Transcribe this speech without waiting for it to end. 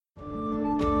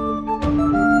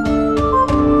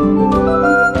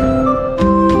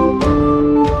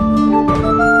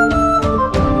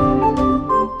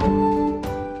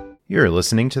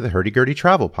listening to the Hurdy-Gurdy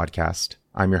Travel Podcast.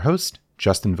 I'm your host,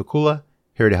 Justin Vakula,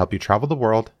 here to help you travel the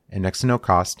world at next to no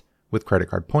cost with credit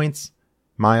card points,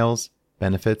 miles,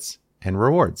 benefits, and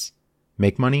rewards.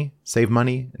 Make money, save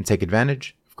money, and take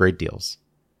advantage of great deals.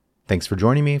 Thanks for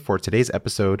joining me for today's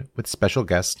episode with special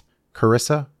guest,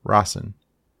 Carissa Rawson.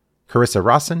 Carissa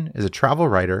Rawson is a travel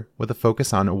writer with a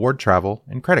focus on award travel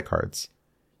and credit cards.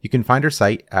 You can find her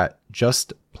site at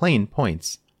Just Plain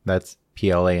Points. That's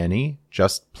Plane,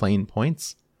 Just Plain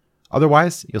Points.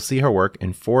 Otherwise, you'll see her work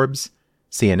in Forbes,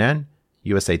 CNN,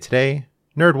 USA Today,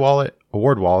 NerdWallet,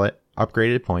 Award Wallet,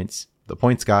 Upgraded Points, The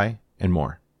Points Guy, and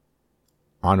more.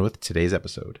 On with today's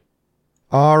episode.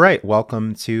 All right,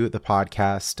 welcome to the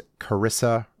podcast,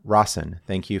 Carissa Rawson.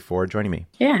 Thank you for joining me.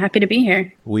 Yeah, happy to be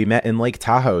here. We met in Lake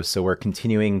Tahoe, so we're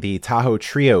continuing the Tahoe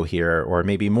trio here, or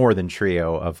maybe more than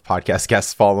trio of podcast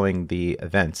guests following the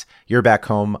event. You're back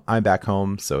home, I'm back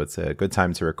home, so it's a good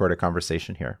time to record a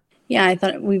conversation here. Yeah, I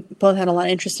thought we both had a lot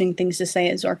of interesting things to say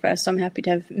at Zorkfest, so I'm happy to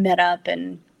have met up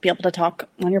and be able to talk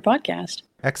on your podcast.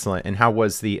 Excellent. And how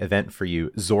was the event for you,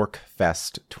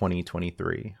 Zorkfest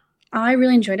 2023? I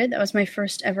really enjoyed it. That was my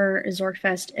first ever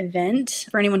Zorkfest event.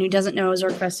 For anyone who doesn't know,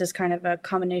 Zorkfest is kind of a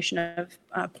combination of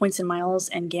points and miles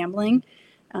and gambling.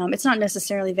 It's not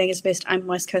necessarily Vegas-based. I'm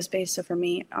West Coast-based, so for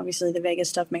me, obviously the Vegas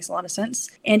stuff makes a lot of sense.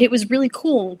 And it was really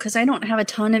cool because I don't have a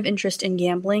ton of interest in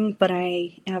gambling, but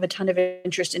I have a ton of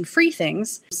interest in free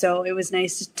things. So it was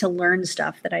nice to learn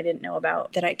stuff that I didn't know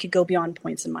about, that I could go beyond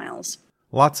points and miles.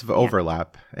 Lots of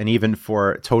overlap. And even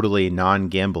for totally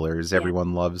non-gamblers,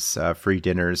 everyone loves free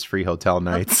dinners, free hotel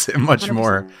nights, and much 100%.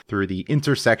 More through the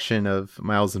intersection of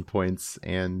miles and points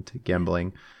and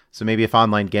gambling. So maybe if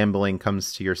online gambling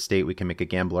comes to your state, we can make a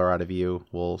gambler out of you.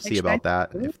 We'll see about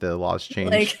that if the laws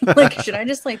change. Should I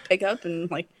just pick up and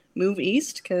move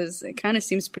east? Because it kind of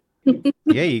seems pretty...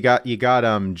 Yeah, you got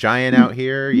Giant out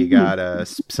here. You got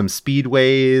some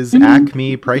Speedways,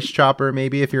 Acme, Price Chopper,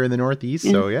 maybe if you're in the Northeast.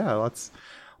 So yeah,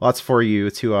 lots for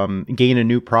you to gain a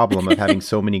new problem of having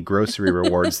so many grocery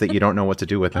rewards that you don't know what to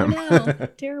do with them. I know,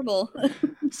 terrible.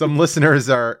 Some listeners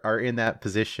are in that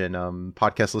position.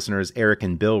 Podcast listeners Eric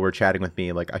and Bill were chatting with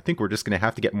me. I think we're just going to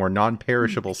have to get more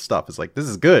non-perishable stuff. It's this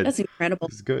is good. That's incredible.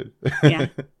 This is good. Yeah,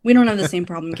 we don't have the same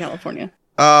problem in California.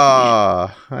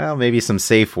 Well, maybe some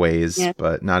Safeways,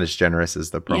 but not as generous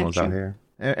as the promos out here.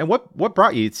 And what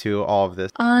brought you to all of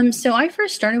this? So I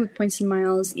first started with points and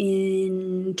miles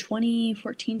in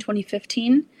 2014,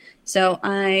 2015. So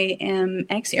I am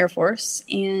ex-Air Force,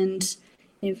 and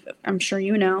I'm sure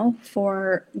you know,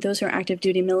 for those who are active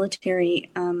duty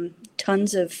military,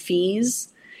 tons of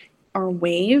fees are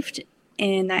waived.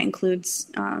 And that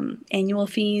includes annual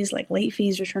fees, like late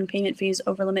fees, return payment fees,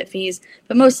 over-limit fees,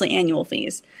 but mostly annual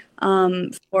fees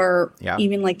for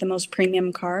even the most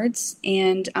premium cards.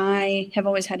 And I have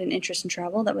always had an interest in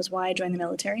travel. That was why I joined the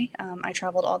military. I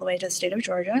traveled all the way to the state of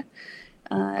Georgia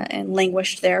and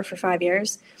languished there for 5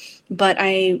 years. But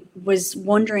I was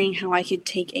wondering how I could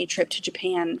take a trip to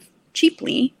Japan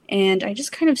cheaply. And I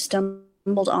just kind of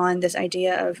stumbled on this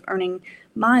idea of earning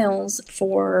miles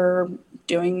for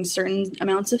doing certain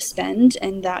amounts of spend,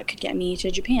 and that could get me to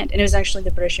Japan. And it was actually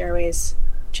the British Airways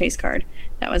Chase card.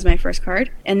 That was my first card.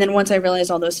 And then once I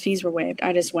realized all those fees were waived,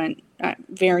 I just went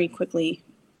very quickly,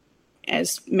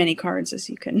 as many cards as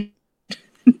you can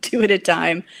do at a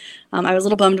time. I was a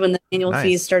little bummed when the annual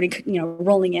fees started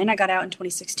rolling in. I got out in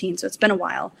 2016, so it's been a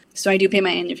while. So I do pay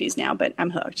my annual fees now, but I'm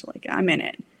hooked. I'm in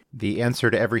it. The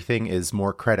answer to everything is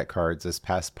more credit cards, as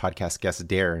past podcast guest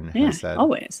Darren has said.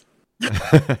 Always.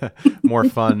 More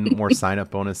fun, more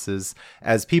sign-up bonuses.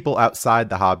 As people outside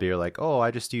the hobby are like, oh, I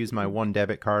just use my one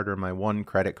debit card or my one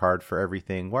credit card for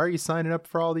everything. Why are you signing up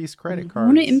for all these credit cards?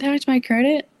 Want to impact my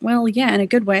credit? Well, yeah, in a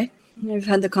good way. I've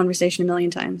had the conversation a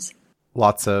million times.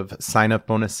 Lots of sign-up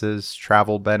bonuses,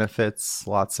 travel benefits,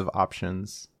 lots of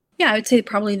options. Yeah, I would say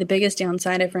probably the biggest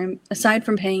downside, aside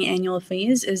from paying annual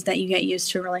fees, is that you get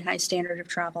used to a really high standard of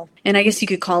travel. And I guess you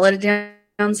could call it a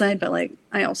downside, but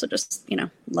I also just,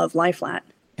 love lie flat.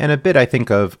 And a bit, I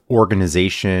think, of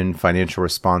organization, financial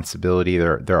responsibility.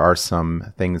 There are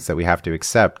some things that we have to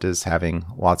accept as having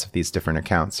lots of these different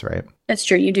accounts, right? That's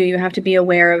true. You do. You have to be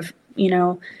aware of,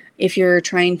 if you're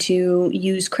trying to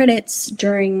use credits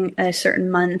during a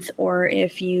certain month, or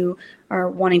if you are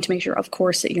wanting to make sure, of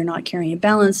course, that you're not carrying a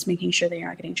balance, making sure that you're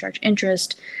not getting charged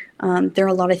interest. There are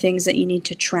a lot of things that you need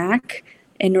to track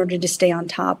in order to stay on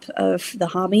top of the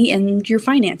hobby and your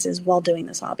finances while doing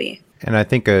this hobby. And I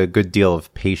think a good deal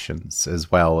of patience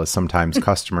as well, as sometimes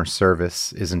customer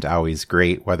service isn't always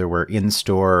great, whether we're in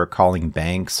store or calling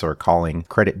banks or calling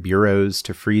credit bureaus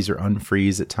to freeze or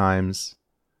unfreeze at times.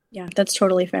 Yeah, that's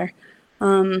totally fair.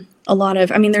 A lot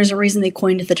of, I mean, there's a reason they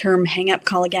coined the term hang up,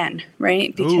 call again,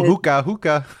 right? Ooh,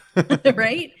 hookah.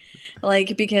 Right?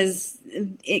 Like, because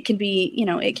it can be,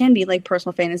 it can be like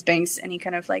personal finance banks, any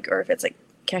kind of like, or if it's like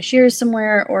cashiers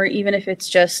somewhere, or even if it's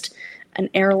just an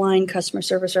airline customer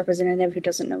service representative who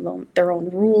doesn't know their own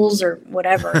rules or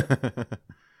whatever.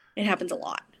 It happens a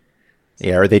lot.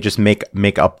 Yeah, or they just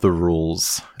make up the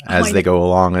rules as they go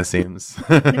along, it seems.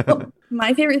 No,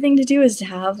 my favorite thing to do is to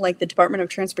have like the Department of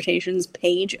Transportation's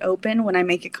page open when I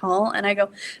make a call, and I go,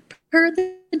 per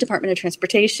the Department of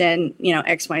Transportation,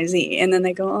 XYZ. And then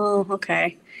they go, oh,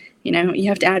 okay. You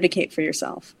have to advocate for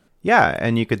yourself. Yeah,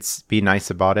 and you could be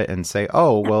nice about it and say,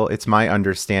 oh, well, it's my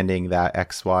understanding that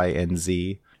X, Y, and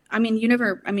Z. I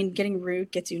mean, getting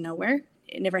rude gets you nowhere.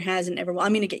 It never has and never will. I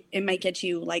mean, it might get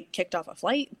you like kicked off a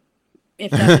flight. If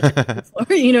that's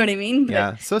you know what I mean? But,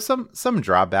 yeah. So some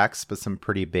drawbacks, but some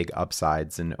pretty big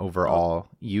upsides. And overall,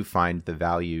 you find the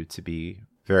value to be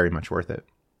very much worth it.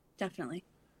 Definitely.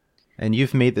 And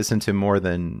you've made this into more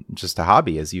than just a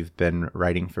hobby, as you've been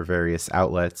writing for various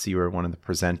outlets. You were one of the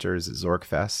presenters at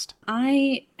Zorkfest.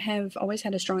 I have always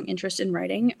had a strong interest in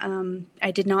writing.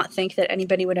 I did not think that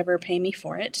anybody would ever pay me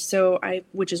for it,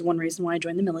 which is one reason why I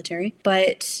joined the military.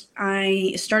 But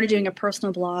I started doing a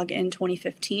personal blog in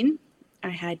 2015. I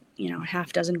had, a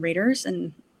half dozen readers,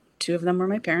 and 2 of them were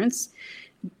my parents.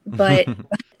 But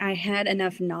I had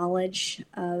enough knowledge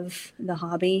of the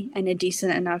hobby and a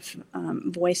decent enough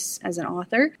voice as an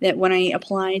author that when I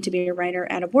applied to be a writer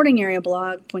at a boarding area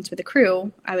blog, Points with the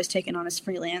Crew, I was taken on as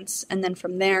freelance. And then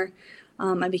from there,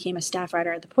 I became a staff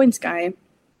writer at the Points Guy.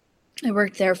 I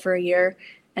worked there for a year,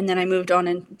 and then I moved on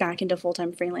and back into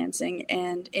full-time freelancing.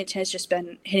 And it has just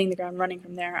been hitting the ground running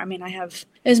from there. I mean, I have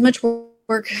as much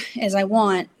work as I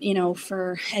want,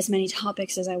 for as many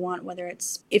topics as I want,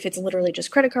 if it's literally just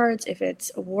credit cards, if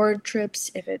it's award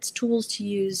trips, if it's tools to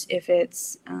use, if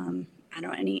it's,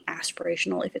 any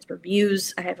aspirational, if it's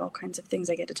reviews. I have all kinds of things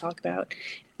I get to talk about.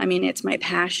 I mean, it's my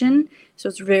passion. So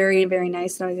it's very, very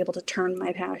nice that I was able to turn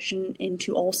my passion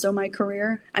into also my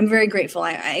career. I'm very grateful.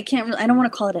 I don't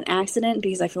want to call it an accident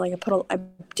because I feel like I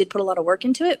did put a lot of work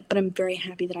into it, but I'm very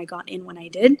happy that I got in when I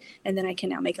did, and then I can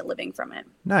now make a living from it.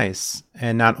 Nice.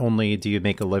 And not only do you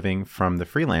make a living from the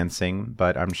freelancing,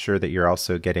 but I'm sure that you're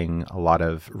also getting a lot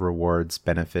of rewards,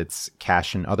 benefits,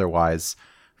 cash and otherwise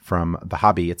from the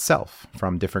hobby itself,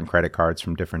 from different credit cards,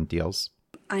 from different deals.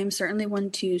 I'm certainly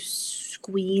one to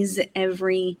squeeze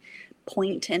every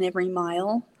point and every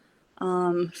mile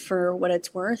for what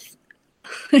it's worth,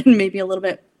 and maybe a little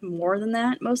bit more than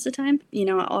that most of the time.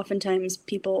 Oftentimes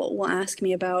people will ask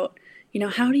me about,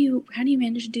 how do you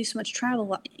manage to do so much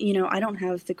travel? I don't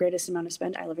have the greatest amount of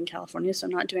spend. I live in California, so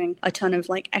I'm not doing a ton of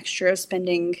like extra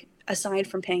spending aside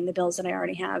from paying the bills that I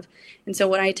already have. And so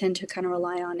what I tend to kind of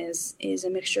rely on is a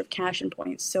mixture of cash and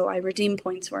points. So I redeem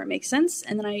points where it makes sense,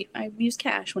 and then I use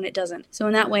cash when it doesn't. So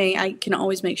in that way, I can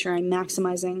always make sure I'm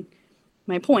maximizing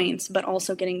my points, but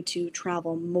also getting to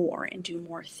travel more and do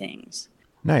more things.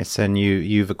 Nice. And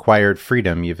you've acquired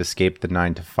freedom. You've escaped the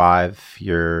 9-to-5.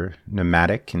 You're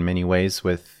nomadic in many ways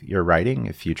with your writing.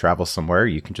 If you travel somewhere,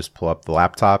 you can just pull up the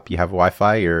laptop. You have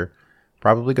Wi-Fi. You're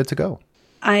probably good to go.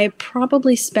 I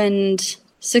probably spend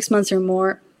 6 months or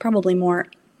more, probably more,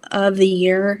 of the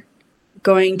year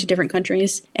going to different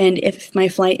countries. And if my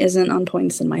flight isn't on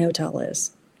points, then my hotel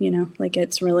is.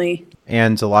 It's really...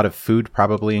 And a lot of food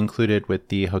probably included with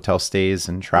the hotel stays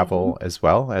and travel as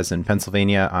well. As in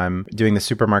Pennsylvania, I'm doing the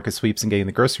supermarket sweeps and getting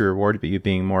the grocery reward, but you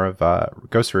being more of a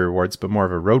grocery rewards, but more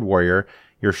of a road warrior,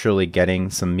 you're surely getting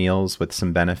some meals with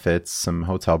some benefits, some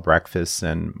hotel breakfasts,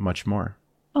 and much more.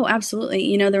 Oh,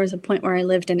 absolutely. There was a point where I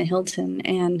lived in a Hilton,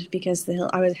 and because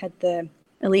I had the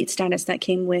elite status that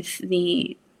came with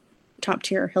the top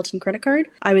tier Hilton credit card,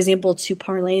 I was able to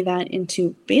parlay that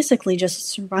into basically just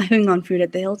surviving on food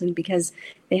at the Hilton, because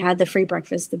they had the free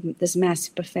breakfast, this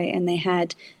massive buffet, and they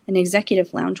had an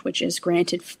executive lounge, which is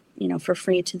granted, for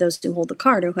free to those who hold the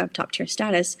card or who have top tier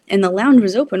status. And the lounge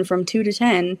was open from 2 to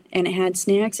 10, and it had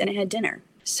snacks and it had dinner.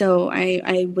 So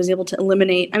I was able to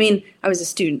eliminate, I was a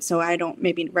student, so I don't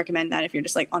maybe recommend that if you're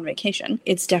just like on vacation.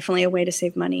 It's definitely a way to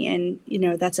save money. And,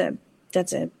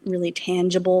 that's a really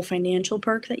tangible financial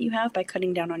perk that you have by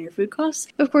cutting down on your food costs.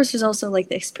 Of course, there's also like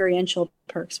the experiential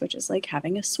perks, which is like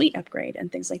having a suite upgrade and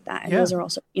things like that. And those are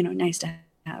also, nice to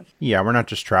have. Yeah, we're not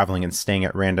just traveling and staying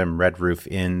at random red roof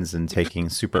inns and taking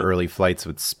super early flights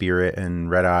with Spirit and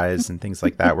Red Eyes and things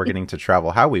like that. We're getting to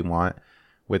travel how we want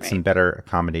with some better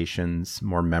accommodations,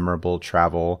 more memorable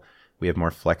travel. We have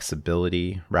more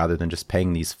flexibility rather than just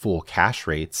paying these full cash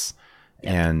rates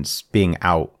and being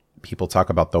out. People talk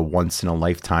about the once in a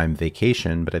lifetime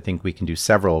vacation, but I think we can do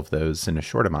several of those in a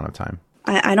short amount of time.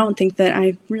 I don't think that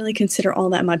I really consider all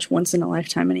that much once in a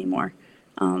lifetime anymore.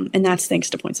 And that's thanks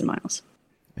to points and miles.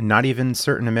 And not even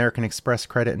certain American Express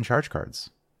credit and charge cards.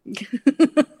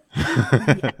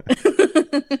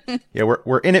 Yeah,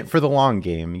 we're in it for the long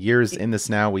game. Years in this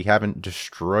now, we haven't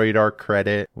destroyed our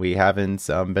credit. We haven't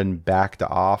been backed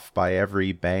off by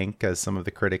every bank, as some of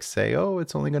the critics say, oh,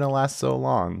 it's only going to last so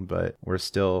long, but we're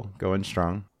still going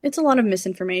strong. It's a lot of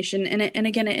misinformation. And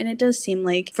it does seem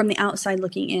like from the outside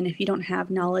looking in, if you don't have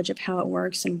knowledge of how it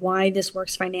works and why this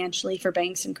works financially for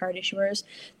banks and card issuers,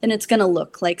 then it's going to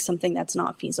look like something that's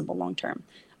not feasible long term.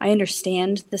 I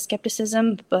understand the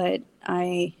skepticism, but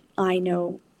I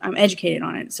know I'm educated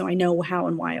on it, so I know how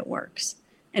and why it works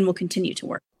and will continue to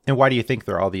work. And why do you think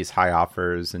there are all these high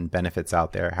offers and benefits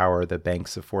out there? How are the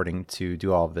banks affording to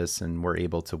do all of this and we're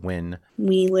able to win?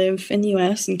 We live in the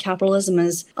U.S. and capitalism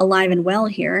is alive and well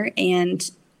here.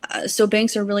 And so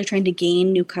banks are really trying to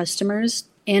gain new customers.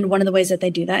 And one of the ways that they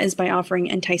do that is by offering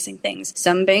enticing things.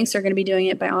 Some banks are going to be doing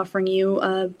it by offering you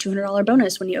a $200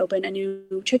 bonus when you open a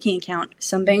new checking account.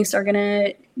 Some banks are going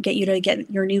to get you to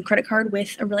get your new credit card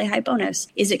with a really high bonus.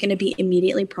 Is it going to be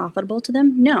immediately profitable to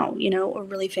them? No. A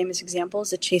really famous example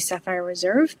is the Chase Sapphire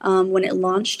Reserve. When it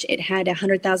launched, it had a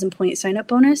 100,000 point sign-up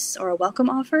bonus or a welcome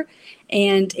offer.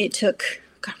 And it took...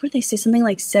 God, what did they say? Something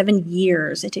like 7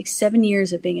 years. It takes 7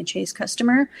 years of being a Chase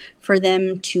customer for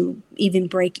them to even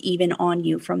break even on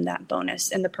you from that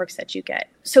bonus and the perks that you get.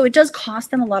 So it does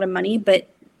cost them a lot of money, but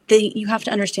you have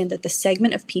to understand that the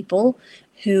segment of people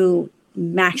who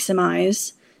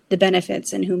maximize the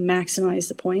benefits and who maximize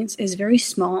the points is very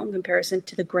small in comparison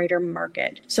to the greater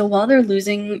market. So while they're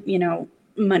losing,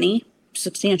 money,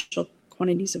 substantial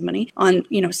quantities of money on,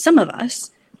 some of us,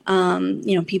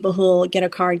 people who will get a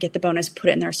card, get the bonus, put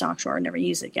it in their sock drawer and never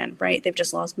use it again, right? They've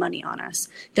just lost money on us.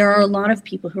 There are a lot of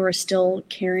people who are still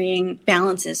carrying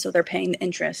balances, so they're paying the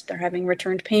interest. They're having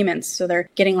returned payments, so they're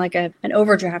getting like an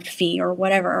overdraft fee or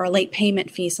whatever, or a late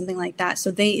payment fee, something like that.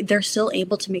 So they're still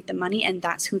able to make the money, and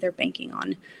that's who they're banking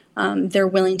on. They're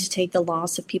willing to take the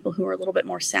loss of people who are a little bit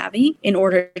more savvy in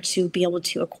order to be able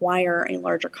to acquire a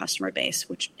larger customer base,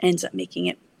 which ends up making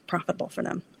it profitable for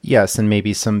them. Yes, and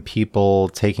maybe some people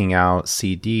taking out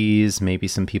CDs, maybe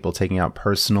some people taking out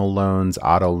personal loans,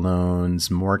 auto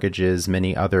loans, mortgages,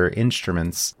 many other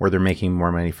instruments where they're making more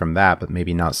money from that, but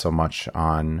maybe not so much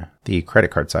on the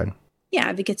credit card side. Yeah,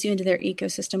 if it gets you into their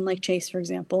ecosystem, like Chase, for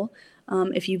example,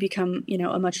 if you become,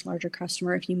 a much larger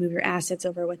customer, if you move your assets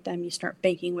over with them, you start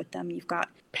banking with them, you've got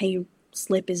pay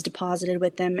slip is deposited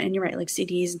with them, and you're right, like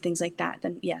CDs and things like that,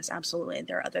 then yes, absolutely,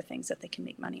 there are other things that they can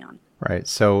make money on. Right.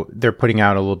 So they're putting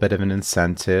out a little bit of an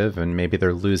incentive, and maybe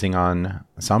they're losing on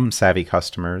some savvy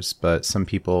customers, but some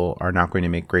people are not going to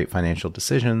make great financial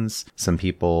decisions. Some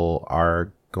people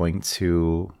are going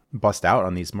to bust out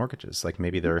on these mortgages. Like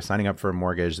maybe they're signing up for a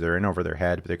mortgage, they're in over their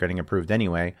head, but they're getting approved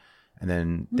anyway. And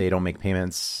then they don't make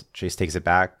payments. Chase takes it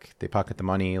back. They pocket the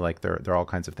money. Like there are all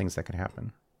kinds of things that can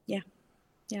happen. Yeah.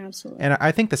 Yeah, absolutely. And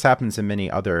I think this happens in many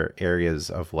other areas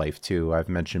of life too. I've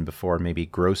mentioned before, maybe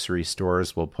grocery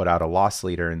stores will put out a loss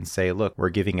leader and say, look, we're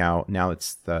giving out, now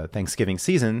it's the Thanksgiving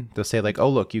season. They'll say like, oh,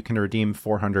 look, you can redeem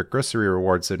 400 grocery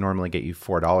rewards that normally get you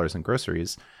 $4 in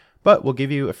groceries, but we'll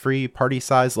give you a free party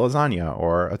size lasagna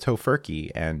or a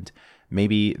tofurkey. And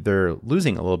maybe they're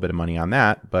losing a little bit of money on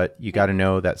that, but you got to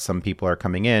know that some people are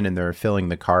coming in and they're filling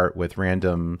the cart with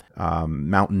random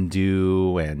Mountain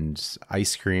Dew and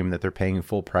ice cream that they're paying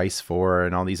full price for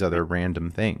and all these other random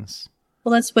things.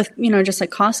 Well, that's with, just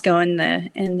like Costco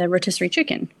and the rotisserie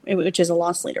chicken, which is a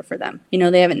loss leader for them.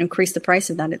 They haven't increased the price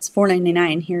of that. It's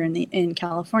 $4.99 here in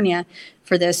California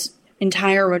for this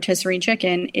entire rotisserie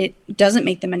chicken. It doesn't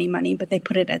make them any money, but they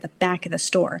put it at the back of the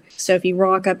store. So if you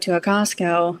walk up to a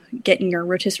Costco getting your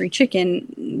rotisserie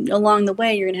chicken, along the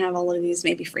way, you're going to have all of these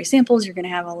maybe free samples. You're going to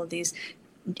have all of these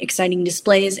exciting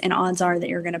displays, and odds are that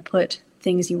you're going to put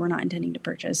things you were not intending to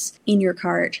purchase in your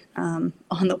cart on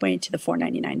the way to the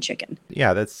 $4.99 chicken.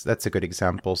 Yeah, that's a good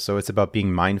example. So it's about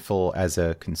being mindful as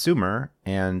a consumer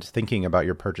and thinking about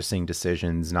your purchasing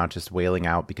decisions, not just wailing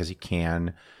out because you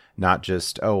can. Not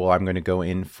just, oh, well, I'm going to go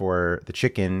in for the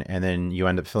chicken, and then you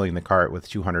end up filling the cart with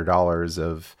 $200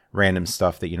 of random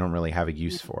stuff that you don't really have a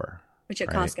use for. Which at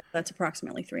Costco, that's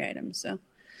approximately 3 items. So,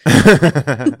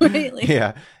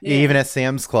 yeah. Even at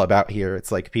Sam's Club out here,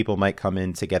 it's like people might come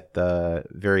in to get the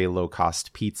very low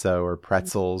cost pizza or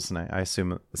pretzels, and I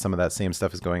assume some of that same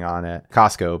stuff is going on at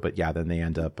Costco. But yeah, then they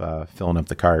end up filling up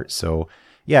the cart. So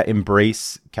yeah,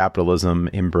 embrace capitalism,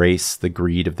 embrace the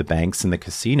greed of the banks and the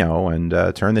casino, and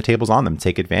turn the tables on them.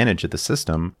 Take advantage of the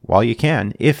system while you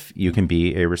can, if you can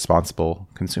be a responsible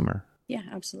consumer. Yeah,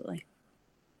 absolutely.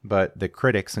 But the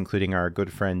critics, including our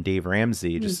good friend Dave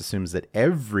Ramsey, just assumes that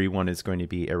everyone is going to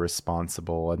be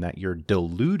irresponsible and that you're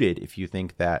deluded if you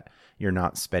think that you're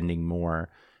not spending more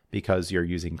because you're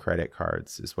using credit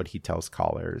cards, is what he tells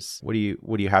callers. What do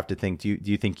you have to think? Do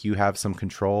you think you have some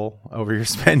control over your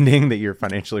spending, that you're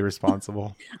financially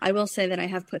responsible? I will say that I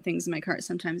have put things in my cart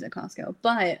sometimes at Costco,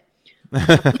 but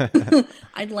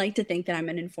I'd like to think that I'm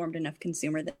an informed enough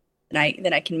consumer that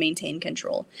I can maintain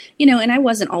control. And I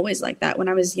wasn't always like that. When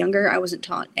I was younger, I wasn't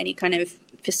taught any kind of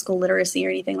fiscal literacy or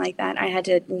anything like that. I had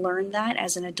to learn that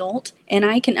as an adult. And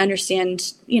I can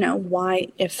understand, why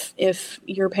if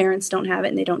your parents don't have it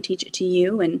and they don't teach it to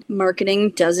you, and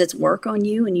marketing does its work on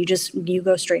you and you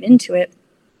go straight into it,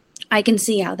 I can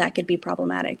see how that could be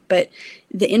problematic. But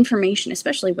the information,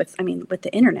 especially with the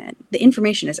internet, the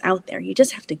information is out there. You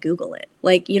just have to Google it.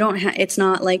 Like, it's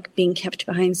not like being kept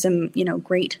behind some,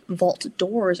 great vault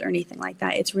doors or anything like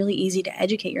that. It's really easy to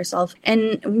educate yourself.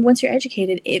 And once you're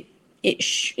educated, it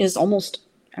is almost,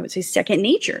 I would say, second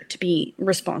nature to be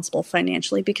responsible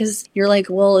financially, because you're like,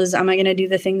 well, am I going to do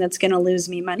the thing that's going to lose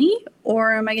me money,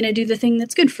 or am I going to do the thing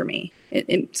that's good for me?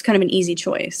 It's kind of an easy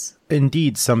choice.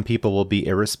 Indeed, some people will be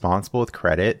irresponsible with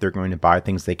credit. They're going to buy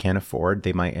things they can't afford.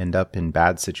 They might end up in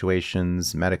bad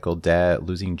situations, medical debt,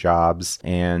 losing jobs,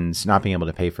 and not being able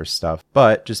to pay for stuff.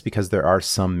 But just because there are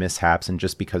some mishaps, and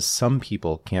just because some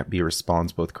people can't be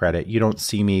responsible with credit, you don't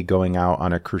see me going out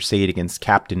on a crusade against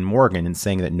Captain Morgan and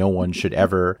saying that no one should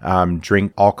ever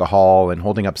drink alcohol, and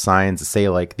holding up signs that say,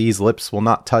 like, these lips will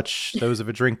not touch those of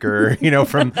a drinker,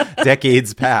 from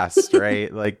decades past,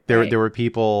 right? Like, there were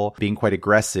people being quite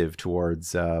aggressive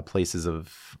towards places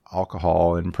of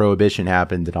alcohol, and prohibition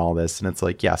happened and all this. And it's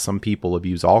like, yeah, some people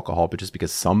abuse alcohol, but just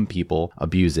because some people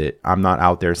abuse it, I'm not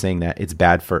out there saying that it's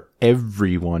bad for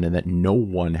everyone and that no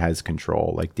one has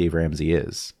control like Dave Ramsey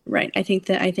is. Right. I think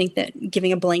that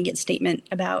giving a blanket statement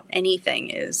about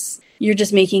anything you're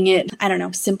just making it, I don't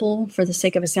know, simple for the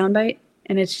sake of a soundbite.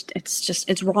 And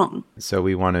it's wrong. So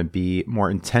we want to be more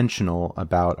intentional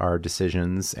about our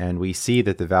decisions, and we see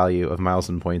that the value of miles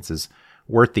and points is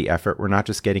worth the effort. We're not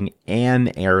just getting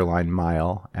an airline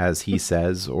mile, as he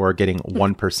says, or getting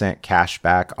 1% cash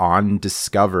back on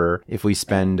Discover if we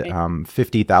spend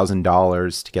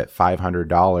 $50,000 to get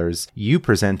 $500. You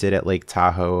presented at Lake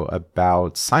Tahoe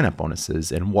about sign-up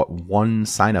bonuses and what one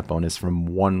sign-up bonus from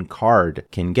one card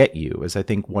can get you. As I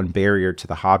think one barrier to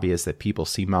the hobby is that people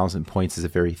see miles and points as a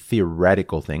very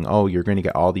theoretical thing. Oh, you're going to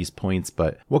get all these points,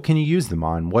 but what can you use them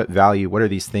on? What value? What are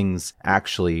these things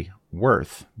actually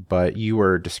worth? But you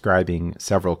were describing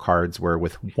several cards where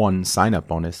with one sign-up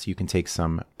bonus, you can take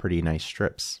some pretty nice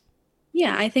trips.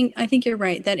 Yeah, I think you're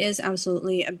right. That is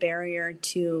absolutely a barrier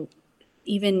to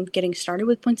even getting started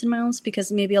with points and miles,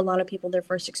 because maybe a lot of people, their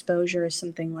first exposure is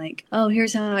something like, oh,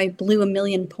 here's how I blew 1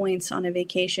 million points on a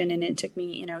vacation, and it took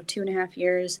me, 2.5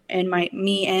 years, and my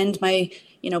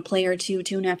player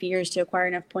 2.5 years to acquire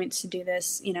enough points to do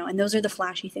this, and those are the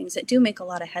flashy things that do make a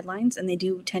lot of headlines, and they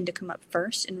do tend to come up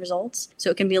first in results.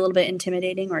 So it can be a little bit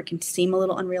intimidating, or it can seem a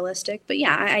little unrealistic. But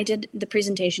yeah, I did the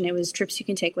presentation. It was trips you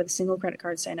can take with a single credit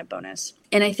card sign-up bonus.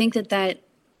 And I think that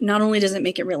not only does it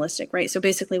make it realistic, right? So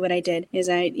basically what I did is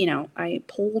I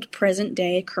pulled present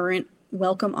day current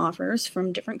welcome offers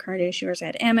from different card issuers. I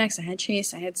had Amex, I had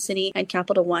Chase, I had Citi, I had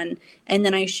Capital One. And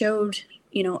then I showed,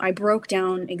 I broke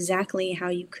down exactly how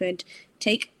you could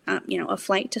take, a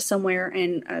flight to somewhere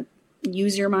and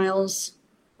use your miles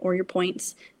or your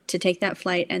points to take that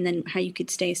flight, and then how you could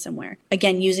stay somewhere.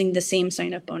 Again, using the same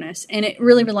sign-up bonus. And it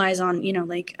really relies on,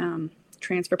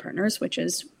 transfer partners, which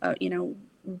is,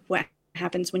 what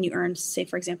happens when you earn, say,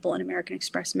 for example, an American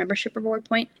Express membership reward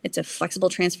point. It's a flexible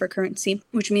transfer currency,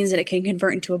 which means that it can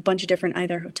convert into a bunch of different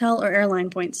either hotel or airline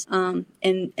points.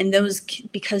 And those,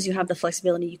 because you have the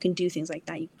flexibility, you can do things like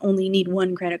that. You only need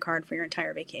one credit card for your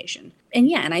entire vacation.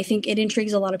 And I think it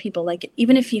intrigues a lot of people. Like,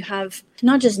 even if you have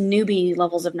not just newbie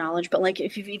levels of knowledge, but like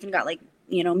if you've even got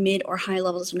mid or high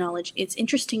levels of knowledge, it's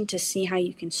interesting to see how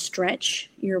you can stretch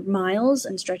your miles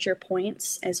and stretch your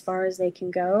points as far as they can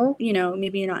go.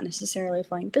 Maybe you're not necessarily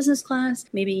flying business class,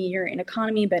 maybe you're in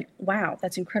economy, but wow,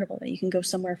 that's incredible that you can go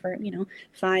somewhere for,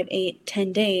 5, 8,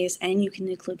 10 days, and you can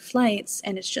include flights,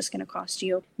 and it's just going to cost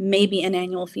you maybe an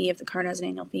annual fee if the card has an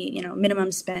annual fee,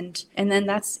 minimum spend, and then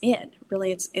that's it.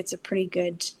 Really, it's a pretty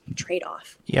good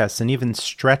trade-off. Yes, and even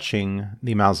stretching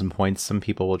the miles and points, some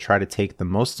people will try to take the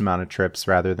most amount of trips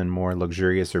rather than more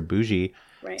luxurious or bougie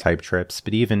type trips.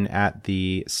 But even at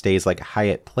the stays like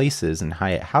Hyatt Places and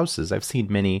Hyatt Houses, I've seen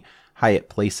many Hyatt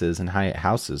Places and Hyatt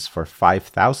Houses for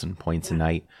 5,000 points a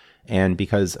night. And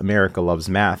because America loves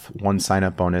math, one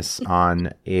sign-up bonus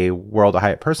on a World of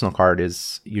Hyatt personal card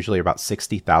is usually about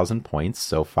 60,000 points.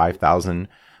 So 5,000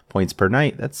 points per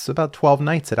night. That's about 12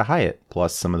 nights at a Hyatt,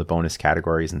 plus some of the bonus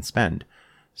categories and spend.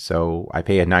 So I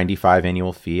pay a $95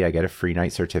 annual fee. I get a free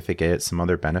night certificate, some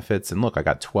other benefits. And look, I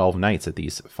got 12 nights at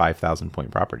these 5,000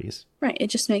 point properties. Right. It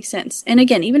just makes sense. And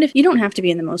again, even if you don't have to be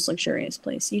in the most luxurious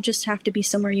place, you just have to be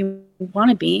somewhere you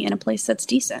want to be in a place that's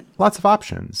decent. Lots of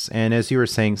options. And as you were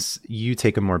saying, you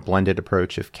take a more blended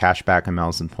approach of cashback and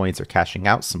miles and points or cashing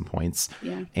out some points.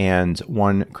 Yeah. And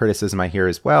one criticism I hear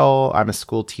is, well, I'm a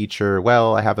school teacher.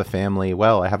 Well, I have a family.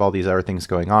 Well, I have all these other things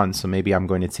going on. So maybe I'm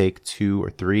going to take 2 or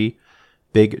 3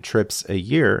 big trips a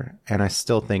year. And I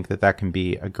still think that that can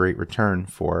be a great return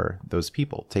for those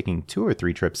people, taking 2 or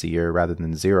 3 trips a year rather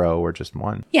than 0 or just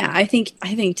 1. Yeah, I think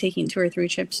taking 2 or 3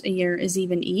 trips a year is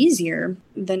even easier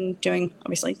than doing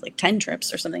obviously like 10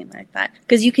 trips or something like that.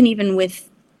 Because you can, even with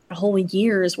a whole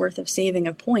year's worth of saving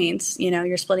of points,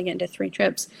 you're splitting it into 3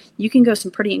 trips. You can go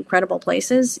some pretty incredible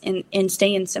places and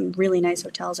stay in some really nice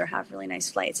hotels or have really nice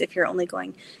flights if you're only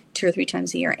going 2 or 3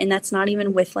 times a year. And that's not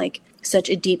even with like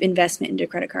such a deep investment into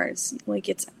credit cards. Like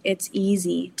it's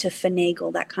easy to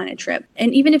finagle that kind of trip.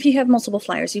 And even if you have multiple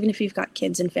flyers, even if you've got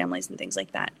kids and families and things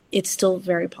like that, it's still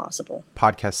very possible.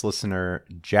 Podcast listener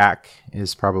Jack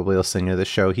is probably listening to the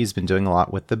show. He's been doing a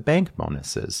lot with the bank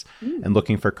bonuses and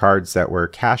looking for cards that were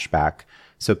cash back.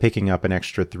 So picking up an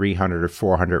extra 300 or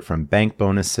 400 from bank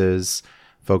bonuses,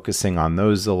 focusing on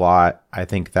those a lot. I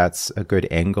think that's a good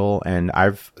angle. And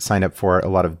I've signed up for a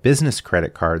lot of business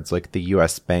credit cards like the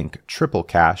US Bank Triple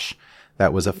Cash.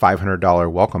 That was a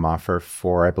 $500 welcome offer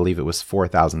for, I believe it was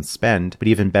 4,000 spend. But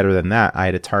even better than that, I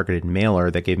had a targeted mailer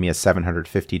that gave me a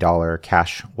 $750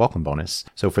 cash welcome bonus.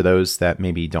 So for those that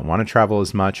maybe don't want to travel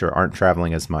as much or aren't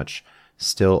traveling as much,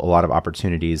 still a lot of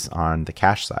opportunities on the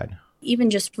cash side.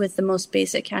 Even just with the most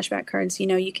basic cashback cards,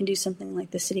 you can do something like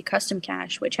the City Custom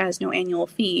Cash, which has no annual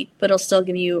fee, but it'll still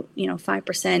give you,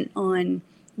 5% on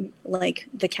like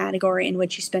the category in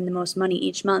which you spend the most money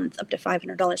each month, up to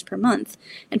 $500 per month,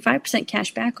 and 5%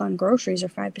 cash back on groceries or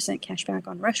 5% cash back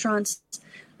on restaurants.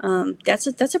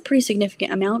 That's a pretty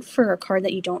significant amount for a card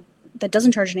that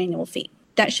doesn't charge an annual fee.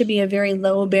 That should be a very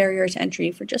low barrier to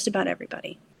entry for just about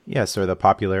everybody. Yeah, so the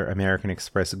popular American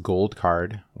Express Gold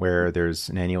card, where there's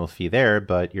an annual fee there,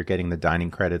 but you're getting the dining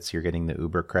credits, you're getting the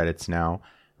Uber credits now,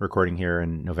 recording here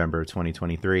in November of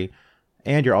 2023.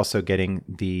 And you're also getting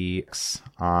the X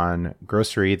on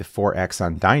grocery, the 4X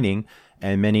on dining,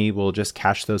 and many will just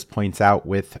cash those points out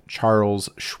with Charles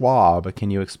Schwab. Can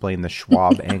you explain the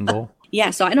Schwab angle? Yeah,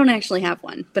 so I don't actually have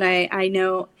one, but I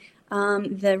know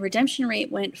the redemption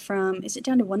rate went from, is it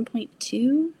down to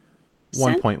 1.2?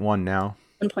 1.1 now.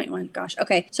 1.1, gosh.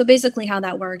 Okay. So basically how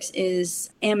that works is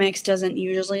Amex doesn't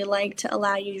usually like to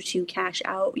allow you to cash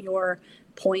out your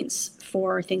points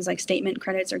for things like statement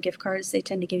credits or gift cards. They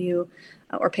tend to give you,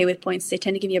 or pay with points, they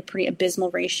tend to give you a pretty abysmal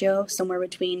ratio, somewhere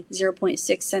between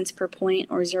 0.6 cents per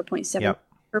point or 0.7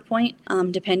 per point,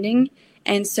 depending.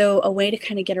 And so a way to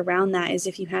kind of get around that is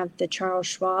if you have the Charles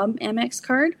Schwab Amex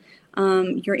card,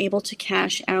 you're able to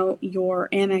cash out your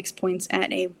Amex points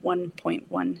at a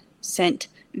 1.1 cent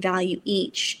value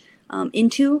each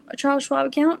into a Charles Schwab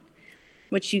account,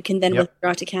 which you can then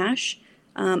withdraw to cash.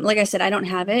 Like I said, I don't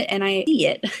have it and I see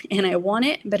it and I want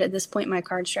it, but at this point my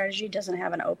card strategy doesn't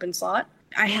have an open slot.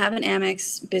 I have an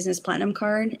Amex Business Platinum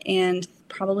card, and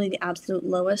probably the absolute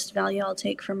lowest value I'll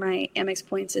take for my Amex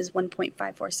points is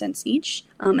 1.54 cents each.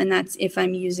 And that's if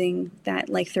I'm using that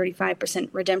like 35%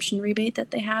 redemption rebate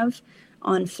that they have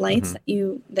on flights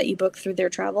that you book through their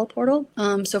travel portal.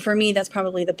 So for me, that's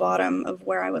probably the bottom of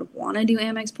where I would want to do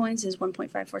Amex points is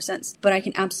 1.54 cents. But I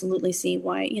can absolutely see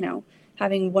why,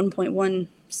 having 1.1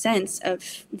 cents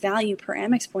of value per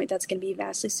Amex point, that's going to be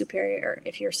vastly superior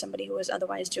if you're somebody who is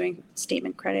otherwise doing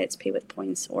statement credits, pay with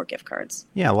points, or gift cards.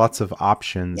 Yeah, lots of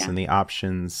options, and the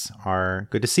options are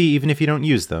good to see even if you don't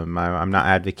use them. I'm not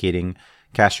advocating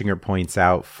cashing your points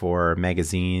out for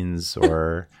magazines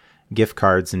or gift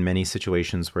cards in many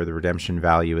situations where the redemption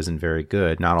value isn't very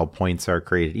good. Not all points are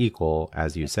created equal.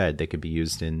 As you said, they could be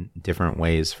used in different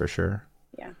ways for sure.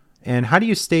 Yeah. And how do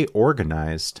you stay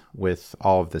organized with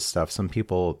all of this stuff? Some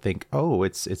people think, oh,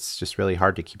 it's just really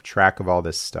hard to keep track of all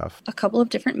this stuff. A couple of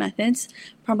different methods.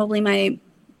 Probably my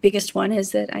biggest one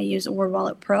is that I use Award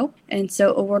Wallet Pro. And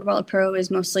so Award Wallet Pro is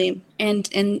mostly, and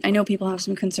I know people have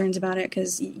some concerns about it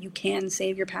because you can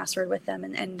save your password with them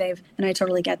and I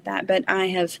totally get that. But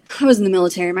I was in the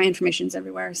military, my information's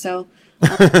everywhere. So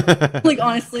like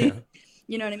honestly,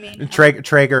 You know what I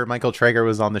mean? Michael Traeger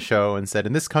was on the show and said,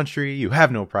 in this country, you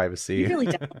have no privacy. You really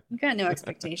don't. You got no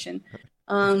expectation.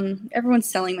 Everyone's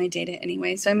selling my data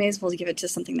anyway, so I may as well give it to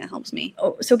something that helps me.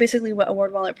 Oh, so basically what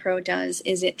Award Wallet Pro does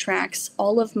is it tracks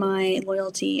all of my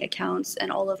loyalty accounts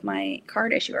and all of my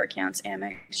card issuer accounts,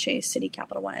 Amex, Chase, Citi,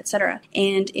 Capital One, etc.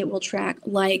 And it will track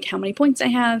like how many points I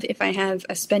have, if I have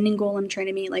a spending goal I'm trying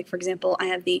to meet. Like, for example, I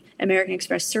have the American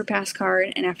Express Surpass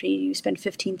card, and after you spend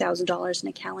 $15,000 in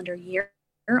a calendar year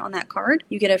on that card,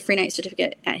 you get a free night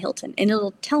certificate at Hilton, and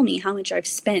it'll tell me how much I've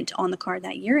spent on the card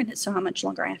that year, and so how much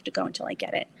longer I have to go until I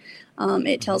get it.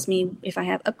 It tells me if I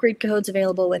have upgrade codes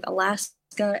available with Alaska,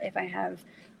 if I have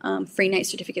free night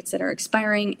certificates that are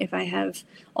expiring, if I have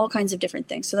all kinds of different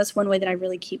things. So that's one way that I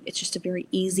really keep. It's just a very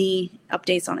easy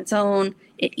updates on its own.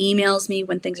 It emails me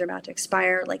when things are about to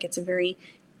expire. Like, it's a very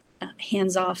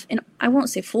hands-off, and I won't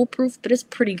say foolproof, but it's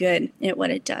pretty good at what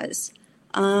it does.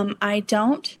 I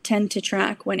don't tend to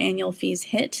track when annual fees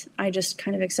hit. I just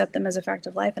kind of accept them as a fact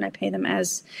of life, and I pay them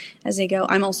as they go.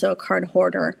 I'm also a card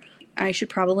hoarder. I should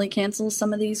probably cancel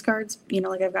some of these cards.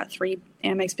 Like I've got 3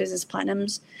 Amex Business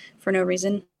Platinums for no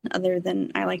reason other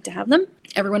than I like to have them.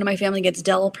 Everyone in my family gets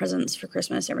Dell presents for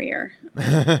Christmas every year.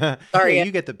 Sorry. Yeah,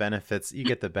 you get the benefits.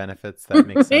 That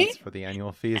make sense for the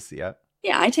annual fees. Yeah.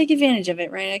 Yeah, I take advantage of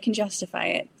it, right? I can justify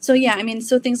it. So yeah,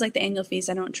 so things like the annual fees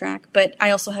I don't track, but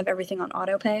I also have everything on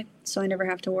auto pay, so I never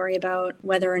have to worry about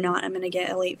whether or not I'm going to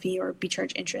get a late fee or be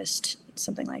charged interest,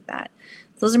 something like that.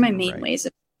 Those are my main ways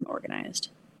of being organized.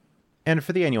 And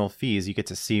for the annual fees, you get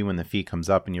to see when the fee comes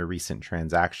up in your recent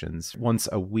transactions. Once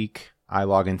a week, I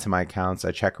log into my accounts,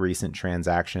 I check recent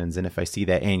transactions, and if I see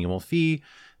that annual fee,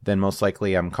 then most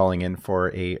likely I'm calling in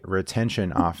for a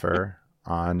retention offer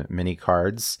on many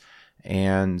cards,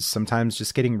 and sometimes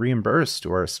just getting reimbursed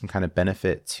or some kind of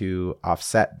benefit to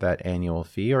offset that annual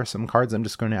fee, or some cards I'm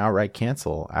just going to outright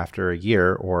cancel after a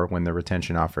year or when the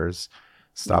retention offers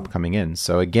stop coming in.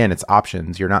 So again, it's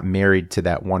options. You're not married to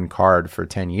that one card for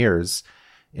 10 years.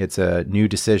 It's a new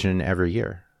decision every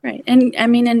year. Right. And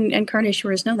and card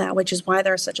issuers know that, which is why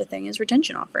there's such a thing as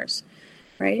retention offers,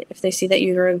 right? If they see that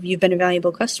you've been a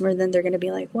valuable customer, then they're going to be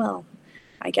like, well,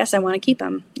 I guess I want to keep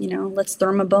them. Let's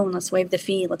throw them a bone. Let's waive the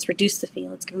fee. Let's reduce the fee.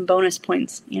 Let's give them bonus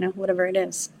points, whatever it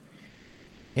is.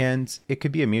 And it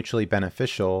could be a mutually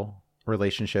beneficial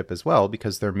relationship as well,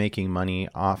 because they're making money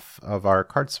off of our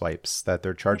card swipes that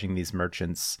they're charging these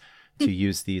merchants to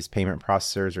use these payment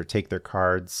processors or take their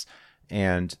cards.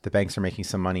 And the banks are making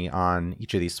some money on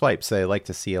each of these swipes. So they like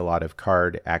to see a lot of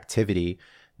card activity.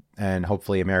 And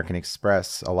hopefully American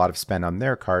Express, a lot of spend on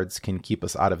their cards can keep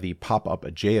us out of the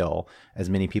pop-up jail, as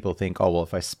many people think, oh, well,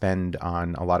 if I spend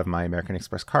on a lot of my American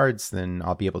Express cards, then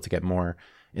I'll be able to get more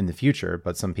in the future.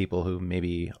 But some people who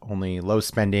maybe only low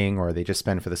spending, or they just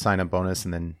spend for the sign-up bonus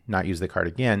and then not use the card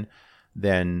again,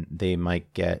 then they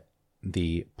might get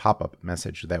the pop-up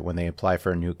message that when they apply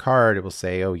for a new card, it will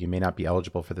say, oh, you may not be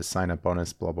eligible for the sign-up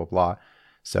bonus, blah, blah, blah.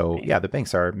 So yeah, the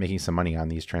banks are making some money on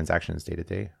these transactions day to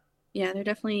day. Yeah, they're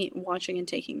definitely watching and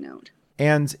taking note.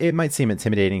 And it might seem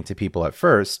intimidating to people at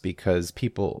first, because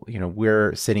people,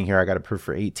 we're sitting here, I got approved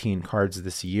for 18 cards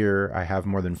this year. I have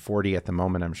more than 40 at the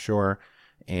moment, I'm sure.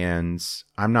 And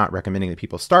I'm not recommending that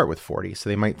people start with 40. So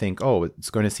they might think, oh, it's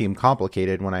going to seem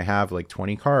complicated when I have like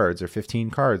 20 cards or 15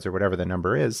 cards or whatever the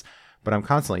number is. But I'm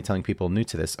constantly telling people new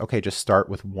to this, okay, just start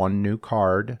with one new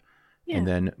card. And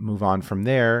then move on from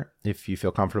there if you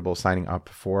feel comfortable signing up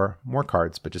for more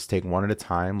cards, but just take one at a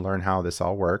time, learn how this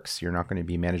all works. You're not going to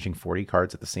be managing 40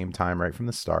 cards at the same time right from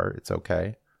the start. It's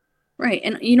okay. Right.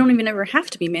 And you don't even ever have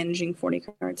to be managing 40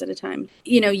 cards at a time.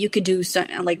 You could do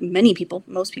like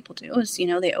most people do is,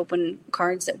 they open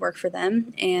cards that work for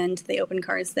them, and they open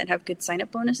cards that have good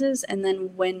sign-up bonuses. And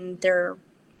then when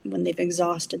they've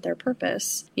exhausted their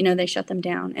purpose, they shut them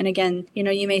down. And again,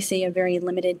 you may see a very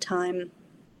limited time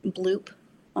bloop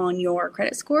on your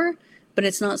credit score, but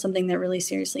it's not something that really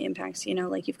seriously impacts,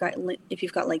 like if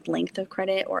you've got like length of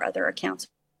credit or other accounts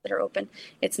that are open,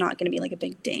 it's not going to be like a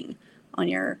big ding on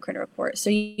your credit report. So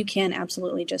you can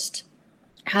absolutely just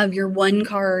have your one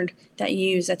card that you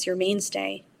use that's your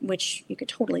mainstay, which you could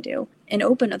totally do, and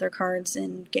open other cards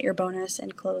and get your bonus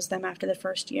and close them after the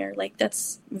first year. Like,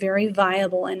 that's very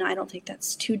viable, and I don't think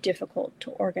that's too difficult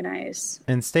to organize.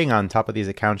 And staying on top of these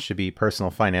accounts should be personal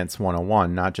finance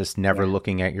 101, not just never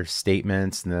looking at your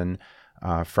statements, and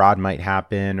then fraud might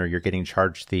happen, or you're getting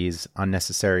charged these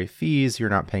unnecessary fees. You're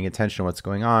not paying attention to what's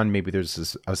going on. Maybe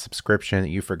there's a subscription that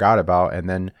you forgot about, and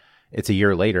then it's a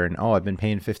year later, and I've been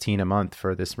paying $15 a month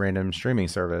for this random streaming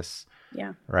service.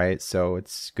 Yeah. Right. So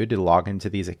it's good to log into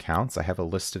these accounts. I have a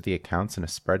list of the accounts in a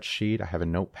spreadsheet. I have a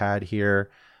notepad here.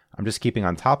 I'm just keeping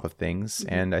on top of things.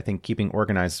 And I think keeping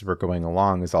organized as we're going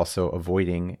along is also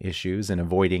avoiding issues and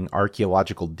avoiding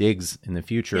archaeological digs in the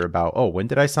future about, oh, when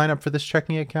did I sign up for this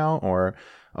checking account? Or,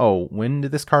 oh, when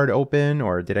did this card open?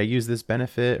 Or did I use this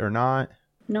benefit or not?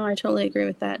 No, I totally agree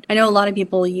with that. I know a lot of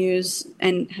people use,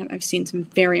 and I've seen some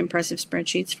very impressive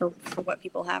spreadsheets for what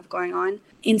people have going on.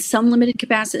 In some limited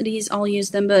capacities, I'll use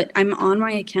them, but I'm on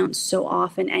my account so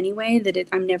often anyway that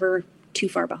I'm never too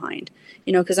far behind,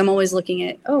 because I'm always looking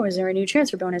at, oh, is there a new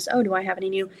transfer bonus? Oh, do I have any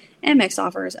new Amex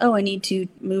offers? Oh, I need to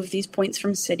move these points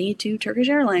from Citi to Turkish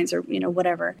Airlines or,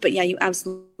 whatever. But yeah, you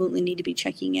absolutely need to be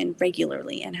checking in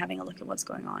regularly and having a look at what's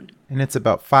going on. And it's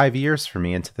about 5 years for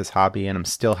me into this hobby, and I'm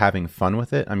still having fun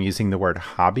with it. I'm using the word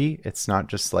hobby. It's not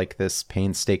just like this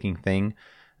painstaking thing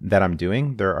that I'm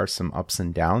doing. There are some ups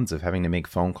and downs of having to make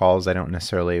phone calls I don't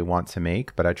necessarily want to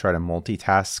make, but I try to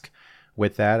multitask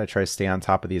with that. I try to stay on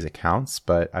top of these accounts,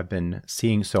 but I've been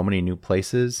seeing so many new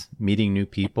places, meeting new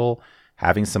people,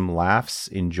 having some laughs,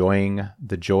 enjoying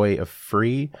the joy of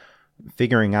free,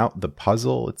 figuring out the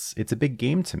puzzle. It's a big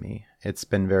game to me. It's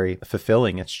been very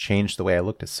fulfilling. It's changed the way I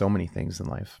looked at so many things in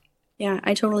life. Yeah,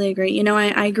 I totally agree.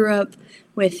 I grew up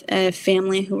with a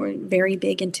family who were very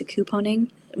big into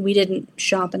couponing. We didn't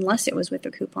shop unless it was with a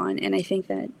coupon, and I think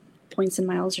that points and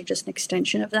miles are just an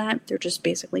extension of that. They're just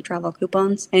basically travel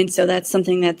coupons. And so that's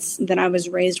something that I was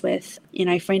raised with, and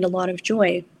I find a lot of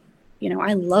joy.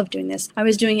 I love doing this. I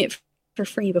was doing it for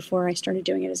free before I started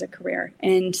doing it as a career.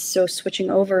 And so switching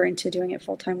over into doing it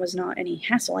full time was not any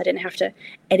hassle. I didn't have to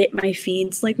edit my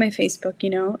feeds like my Facebook,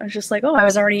 I was just like, oh, I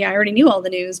already knew all the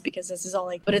news because this is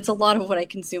all but it's a lot of what I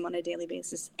consume on a daily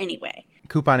basis anyway.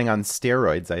 Couponing on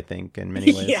steroids, I think, in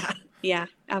many ways. Yeah,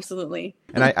 absolutely.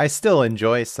 And I still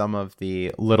enjoy some of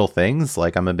the little things.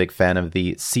 Like I'm a big fan of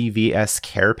the CVS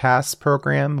Care Pass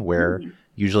program, where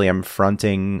usually I'm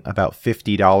fronting about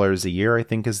 $50 a year, I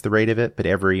think is the rate of it. But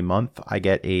every month I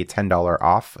get a $10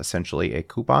 off, essentially a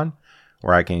coupon,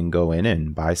 where I can go in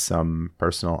and buy some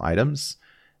personal items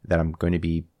that I'm going to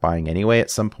be buying anyway at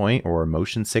some point, or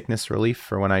motion sickness relief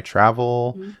for when I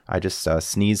travel. I just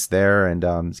sneezed there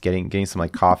and getting some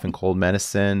cough and cold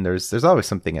medicine. There's always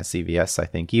something at CVS, I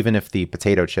think. Even if the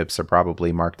potato chips are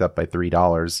probably marked up by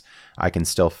 $3, I can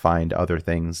still find other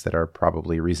things that are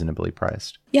probably reasonably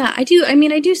priced. Yeah, I do.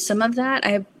 I do some of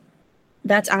that.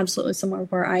 That's absolutely somewhere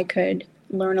where I could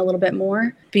learn a little bit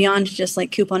more beyond just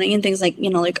couponing and things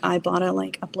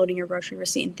Ibotta, uploading your grocery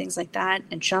receipt and things like that,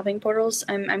 and shopping portals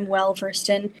I'm well versed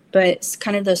in, but it's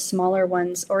kind of those smaller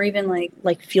ones, or even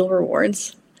like fuel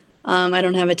rewards, I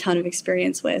don't have a ton of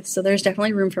experience with, so there's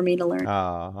definitely room for me to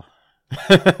learn.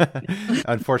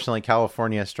 Unfortunately,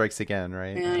 California strikes again,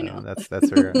 right? Yeah, I know. That's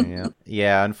where,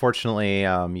 yeah. Unfortunately,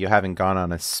 you haven't gone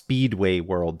on a Speedway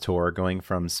World Tour, going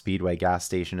from Speedway gas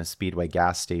station to Speedway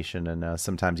gas station, and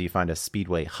sometimes you find a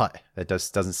Speedway hut that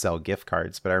doesn't sell gift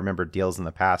cards. But I remember deals in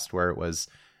the past where it was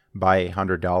buy a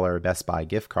 $100 Best Buy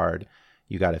gift card,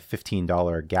 you got a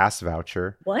 $15 gas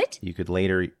voucher. What? You could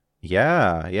later.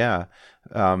 Yeah.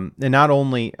 And not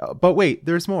only, but wait,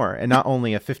 there's more. And not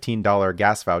only a $15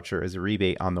 gas voucher is a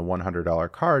rebate on the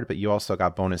 $100 card, but you also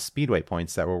got bonus Speedway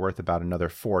points that were worth about another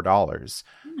 $4.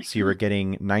 So you were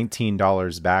getting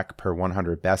 $19 back per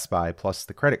 100 Best Buy plus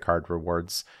the credit card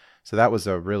rewards. So that was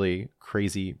a really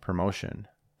crazy promotion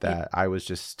that I was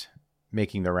just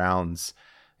making the rounds,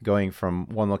 going from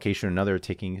one location to another,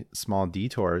 taking small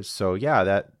detours. So yeah,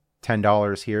 that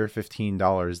 $10 here,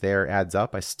 $15 there adds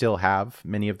up. I still have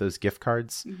many of those gift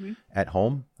cards at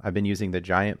home. I've been using the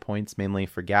Giant points mainly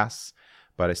for gas,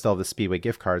 but I still have the Speedway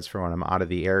gift cards for when I'm out of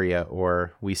the area,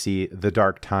 or we see the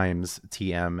dark times,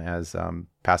 TM, as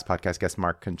past podcast guest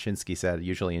Mark Konczynski said.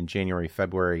 Usually in January,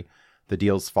 February, the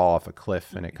deals fall off a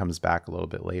cliff and it comes back a little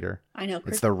bit later. I know.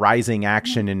 It's the rising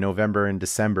action in November and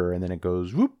December, and then it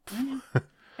goes whoop.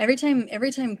 Every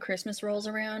time Christmas rolls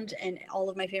around and all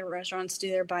of my favorite restaurants do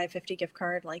their buy 50 gift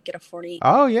card, get a 40.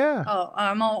 Oh yeah. Oh,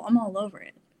 I'm all over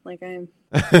it.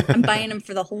 I'm buying them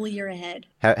for the whole year ahead.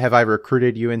 Have I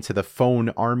recruited you into the phone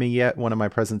army yet? One of my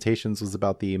presentations was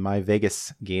about the My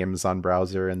Vegas games on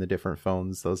browser and the different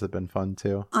phones. Those have been fun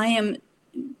too. I am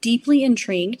deeply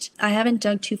intrigued. I haven't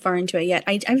dug too far into it yet.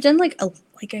 I've done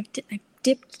I've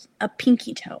dipped a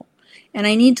pinky toe. And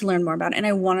I need to learn more about it, and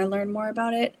I want to learn more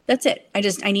about it. That's it.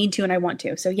 I need to, and I want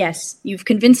to. So yes, you've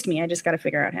convinced me. I just got to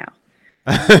figure out how.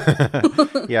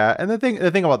 Yeah, and the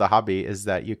thing about the hobby is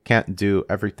that you can't do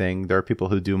everything. There are people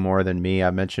who do more than me.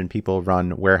 I mentioned people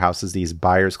run warehouses, these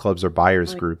buyers clubs or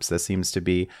buyers groups. That seems to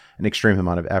be an extreme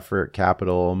amount of effort,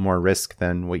 capital, more risk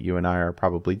than what you and I are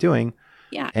probably doing.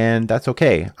 Yeah. And that's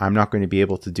okay. I'm not going to be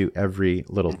able to do every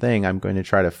little thing. I'm going to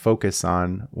try to focus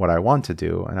on what I want to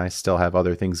do. And I still have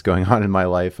other things going on in my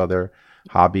life, other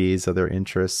hobbies, other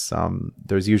interests.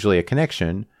 There's usually a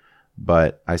connection,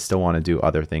 but I still want to do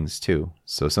other things too.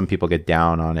 So some people get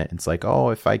down on it. It's like, oh,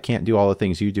 if I can't do all the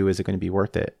things you do, is it going to be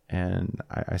worth it? And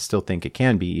I still think it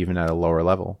can be, even at a lower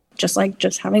level. Just like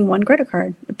just having one credit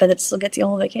card, but it still gets you a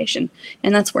whole vacation,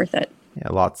 and that's worth it. Yeah,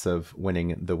 lots of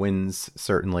winning. The wins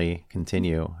certainly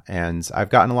continue. And I've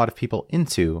gotten a lot of people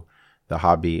into the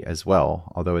hobby as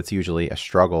well, although it's usually a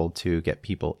struggle to get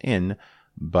people in.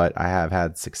 But I have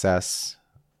had success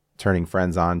turning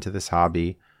friends on to this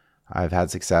hobby. I've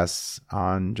had success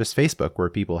on just Facebook, where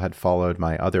people had followed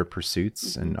my other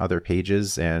pursuits and other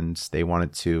pages, and they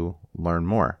wanted to learn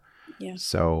more. Yeah.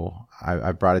 So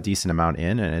I brought a decent amount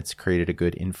in, and it's created a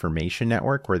good information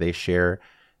network where they share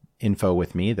info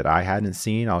with me that I hadn't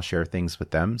seen. I'll share things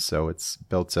with them. So it's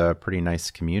built a pretty nice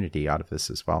community out of this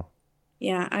as well.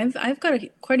 Yeah, I've got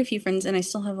quite a few friends, and I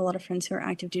still have a lot of friends who are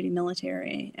active duty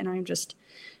military, and I've just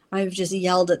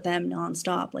yelled at them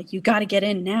nonstop, like, you got to get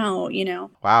in now, you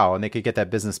know. Wow, and they could get that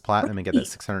business platinum and get that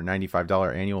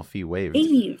 $695 annual fee waived.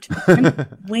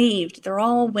 Waived. They're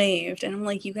all waived. And I'm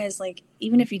like, you guys, like,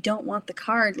 even if you don't want the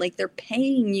card, like, they're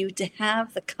paying you to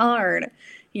have the card.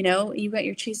 You know, you got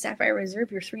your Chase Sapphire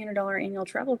Reserve, your $300 annual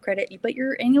travel credit, but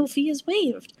your annual fee is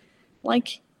waived.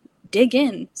 Like, dig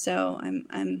in. So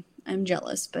I'm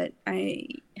jealous, but I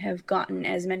have gotten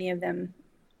as many of them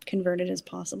converted as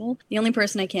possible. The only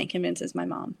person I can't convince is my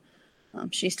mom.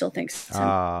 She still thinks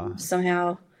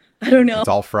somehow, I don't know. It's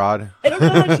all fraud. I don't know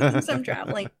how she thinks I'm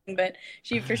traveling, but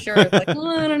she for sure is like,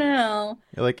 well, I don't know.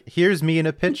 You're like, here's me in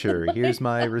a picture. Here's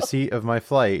my receipt of my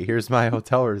flight. Here's my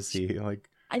hotel receipt. Like,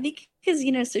 I think because,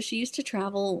 you know, so she used to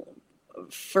travel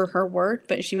for her work,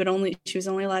 but she was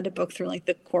only allowed to book through like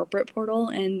the corporate portal,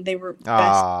 and they were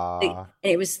best.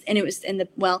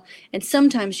 And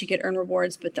sometimes she could earn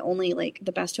rewards, but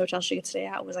the best hotel she could stay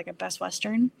at was like a Best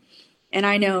Western. And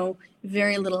I know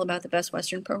very little about the Best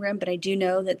Western program, but I do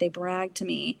know that they bragged to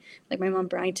me, like my mom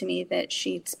bragged to me, that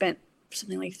she'd spent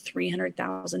something like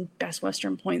 300,000 Best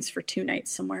Western points for 2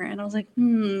 nights somewhere. And I was like,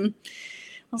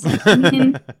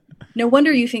 no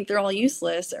wonder you think they're all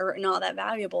useless or not that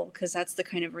valuable, because that's the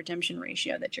kind of redemption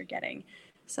ratio that you're getting.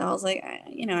 So I was like,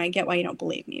 I get why you don't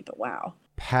believe me, but wow.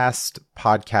 Past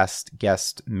podcast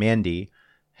guest Mandy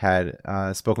had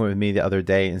spoken with me the other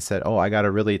day and said, oh, I got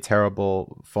a really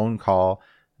terrible phone call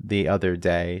the other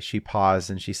day. She paused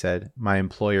and she said, my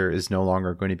employer is no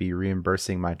longer going to be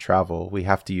reimbursing my travel. We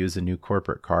have to use a new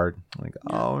corporate card. I'm like,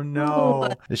 oh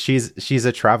no. She's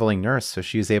a traveling nurse, so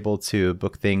she's able to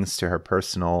book things to her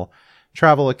personal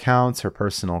travel accounts, her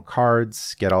personal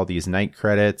cards, get all these night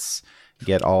credits,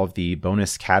 get all of the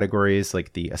bonus categories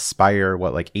like the Aspire,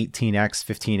 like 18x,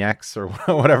 15x, or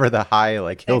whatever the high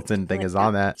like Hilton thing is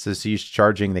on that. So she's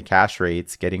charging the cash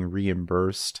rates, getting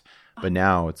reimbursed. But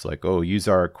now it's like, oh, use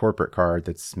our corporate card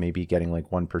that's maybe getting like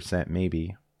 1%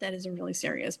 maybe. That is a really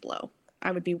serious blow.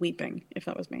 I would be weeping if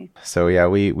that was me. So yeah,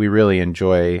 we really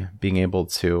enjoy being able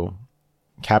to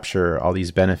capture all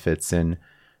these benefits in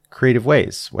creative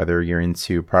ways, whether you're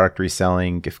into product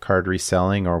reselling, gift card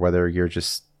reselling, or whether you're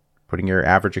just putting your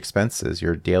average expenses,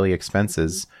 your daily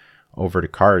expenses over to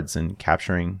cards and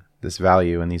capturing this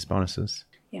value and these bonuses.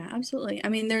 Yeah, absolutely. I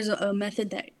mean, there's a method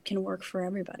that can work for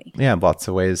everybody. Yeah, lots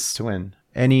of ways to win.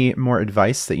 Any more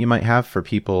advice that you might have for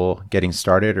people getting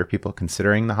started or people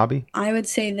considering the hobby? I would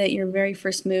say that your very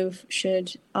first move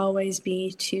should always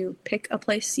be to pick a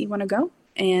place you want to go.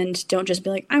 And don't just be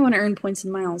like, I want to earn points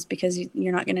and miles, because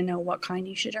you're not going to know what kind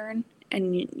you should earn,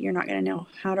 and you're not going to know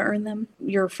how to earn them.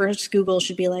 Your first Google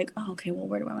should be like, oh, okay, well,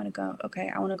 where do I want to go?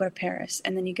 Okay, I want to go to Paris.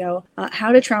 And then you go,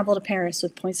 how to travel to Paris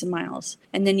with points and miles.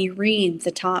 And then you read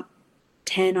the top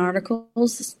 10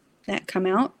 articles that come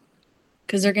out,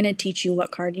 because they're going to teach you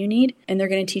what card you need, and they're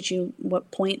going to teach you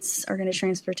what points are going to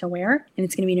transfer to where. And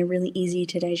it's going to be in a really easy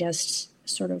to digest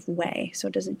sort of way, so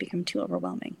it doesn't become too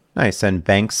overwhelming. Nice. And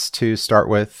banks to start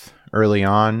with early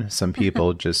on. Some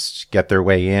people just get their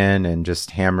way in and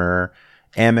just hammer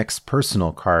Amex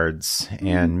personal cards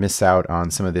and miss out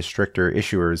on some of the stricter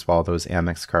issuers, while those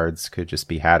Amex cards could just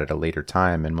be had at a later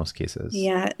time in most cases.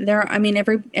 Yeah,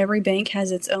 every bank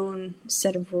has its own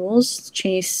set of rules.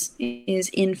 Chase is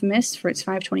infamous for its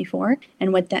 524,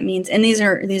 and what that means, and these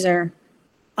are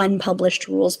unpublished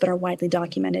rules but are widely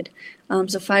documented.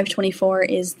 So 524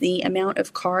 is the amount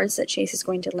of cards that Chase is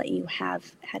going to let you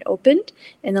have had opened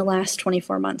in the last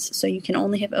 24 months. So you can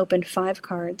only have opened 5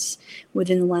 cards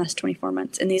within the last 24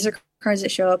 months. And these are cards that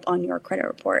show up on your credit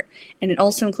report. And it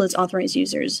also includes authorized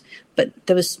users. But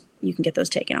those you can get those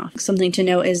taken off. Something to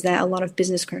note is that a lot of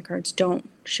business credit cards don't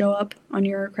show up on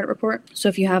your credit report. So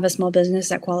if you have a small business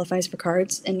that qualifies for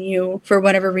cards and you, for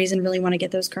whatever reason, really want to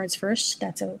get those cards first,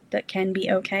 that can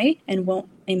be okay and won't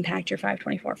impact your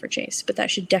 524 for Chase. But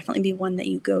that should definitely be one that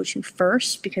you go to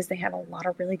first because they have a lot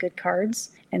of really good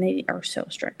cards and they are so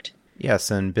strict.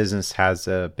 Yes, and business has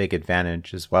a big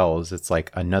advantage as well, as it's like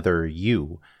another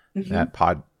you. That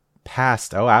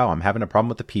past, oh wow, I'm having a problem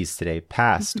with the piece today.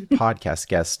 Past podcast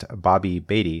guest Bobby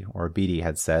Beatty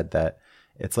had said that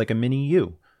it's like a mini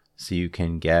you. So you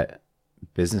can get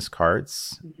business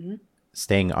cards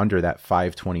staying under that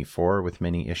 524 with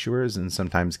many issuers and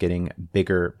sometimes getting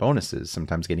bigger bonuses,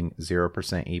 sometimes getting 0%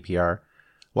 APR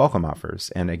welcome offers.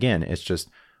 And again, it's just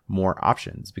more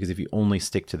options, because if you only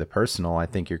stick to the personal, I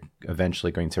think you're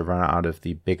eventually going to run out of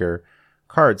the bigger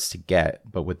cards to get.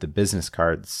 But with the business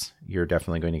cards, you're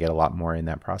definitely going to get a lot more in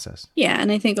that process. Yeah, and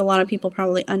I think a lot of people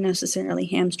probably unnecessarily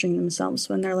hamstring themselves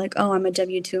when they're like, oh, I'm a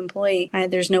W-2 employee.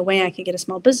 There's no way I could get a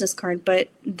small business card. But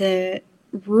the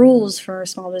rules for a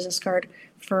small business card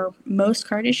for most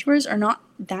card issuers are not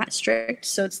that strict.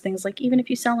 So it's things like even if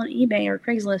you sell on eBay or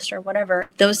Craigslist or whatever,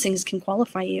 those things can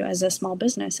qualify you as a small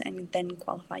business and then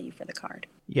qualify you for the card.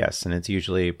 Yes, and it's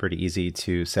usually pretty easy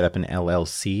to set up an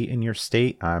LLC in your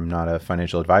state. I'm not a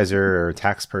financial advisor or a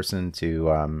tax person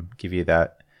to give you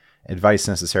that advice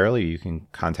necessarily. You can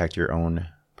contact your own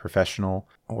professional,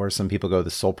 or some people go the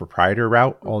sole proprietor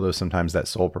route, although sometimes that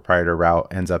sole proprietor route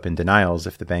ends up in denials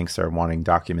if the banks are wanting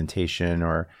documentation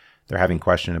or they're having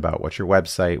question about what's your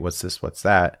website, what's this, what's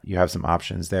that. You have some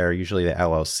options there. Usually the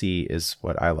LLC is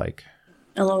what I like.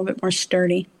 A little bit more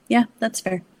sturdy. Yeah, that's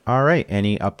fair. All right.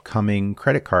 Any upcoming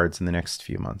credit cards in the next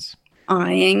few months?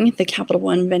 Eyeing the Capital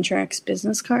One Venture X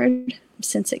business card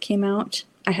since it came out.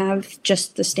 I have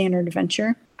just the standard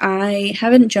Venture. I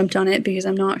haven't jumped on it because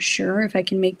I'm not sure if I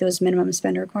can make those minimum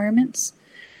spend requirements.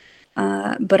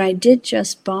 But I did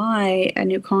just buy a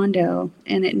new condo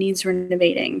and it needs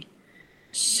renovating.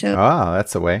 So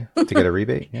that's a way to get a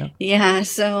rebate. Yeah. Yeah.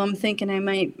 So I'm thinking I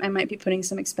might be putting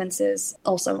some expenses,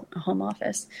 also a home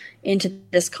office, into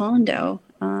this condo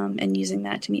and using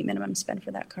that to meet minimum spend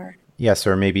for that car. Yes,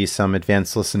 or maybe some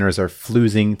advanced listeners are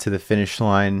floozing to the finish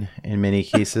line in many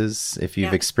cases, if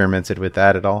you've experimented with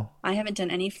that at all. I haven't done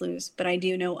any flues, but I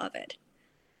do know of it.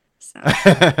 So,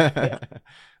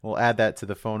 We'll add that to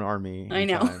the phone army. I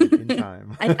know. In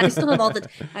time. I still have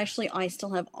I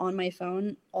still have on my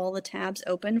phone all the tabs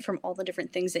open from all the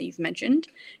different things that you've mentioned.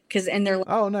 And they're like,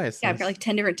 oh, nice. Yeah, I've got like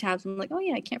 10 different tabs. I'm like, oh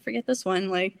yeah, I can't forget this one.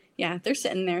 Like, yeah, they're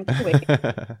sitting there. They're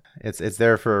waiting. It's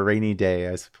there for a rainy day,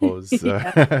 I suppose.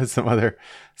 Some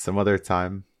other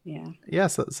time. Yeah,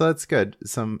 so that's good.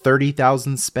 Some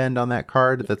 30,000 spend on that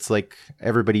card. That's like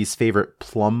everybody's favorite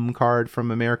plum card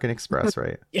from American Express,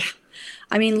 right? Yeah.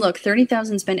 I mean, look,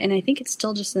 30,000 spend, and I think it's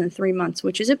still just in 3 months,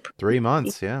 which is 3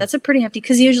 months, yeah. That's a pretty hefty,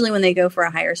 because usually when they go for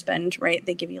a higher spend, right,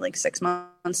 they give you like 6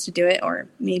 months to do it, or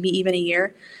maybe even a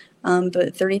year.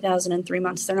 But 30,000 in 3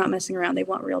 months, they're not messing around. They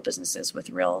want real businesses with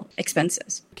real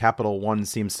expenses. Capital One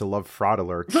seems to love fraud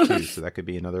alerts too, so that could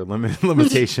be another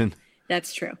limitation.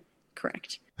 That's true.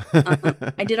 Correct.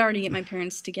 I did already get my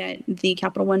parents to get the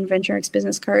Capital One Venture X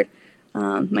business card.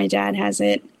 My dad has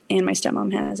it, and my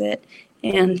stepmom has it,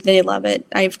 and they love it.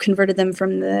 I've converted them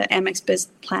from the Amex Biz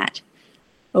Plat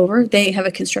over. They have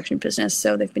a construction business,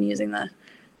 so they've been using the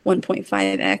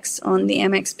 1.5X on the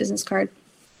Amex business card.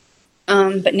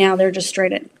 But now they're just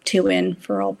straight at 2 in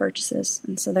for all purchases,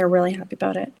 and so they're really happy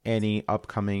about it. Any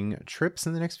upcoming trips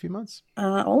in the next few months?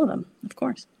 All of them, of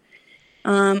course.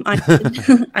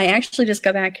 I actually just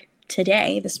got back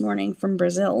this morning from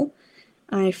Brazil.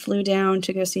 I flew down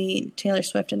to go see Taylor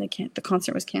Swift, and the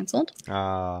concert was canceled.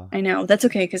 I know. That's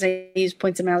okay, because I used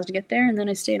points and miles to get there, and then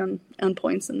I stayed on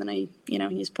points, and then I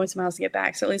used points and miles to get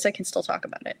back, so at least I can still talk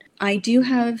about it. I do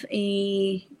have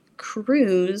a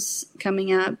cruise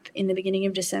coming up in the beginning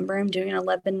of December. I'm doing an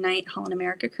 11-night Holland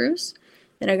America cruise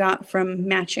that I got from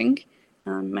Matching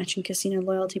Casino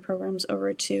loyalty programs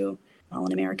over to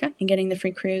Holland America, and getting the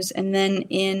free cruise. And then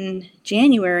in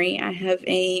January, I have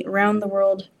a round the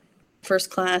world first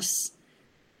class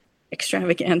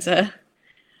extravaganza.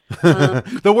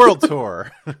 The world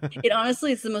tour. It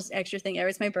honestly is the most extra thing ever.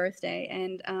 It's my birthday,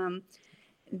 and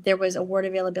there was award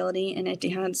availability in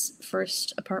Etihad's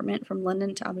first apartment from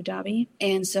London to Abu Dhabi,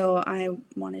 and so I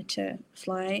wanted to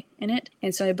fly in it,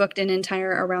 and so I booked an entire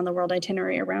around the world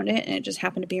itinerary around it, and it just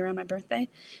happened to be around my birthday.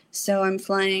 So I'm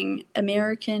flying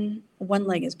American, one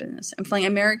leg is business. I'm flying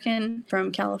American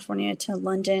from California to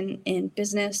London in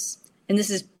business, and this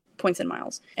is points and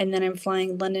miles, and then I'm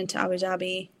flying London to Abu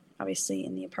Dhabi, obviously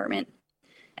in the apartment,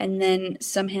 And then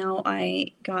somehow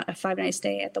I got a 5-night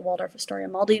stay at the Waldorf Astoria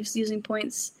Maldives using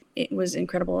points. It was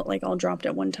incredible. It like all dropped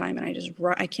at one time, and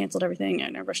I canceled everything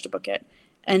and I rushed to book it.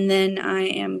 And then I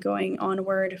am going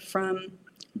onward from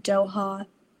Doha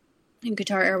in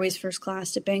Qatar Airways first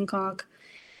class to Bangkok,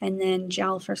 and then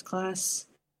JAL first class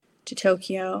to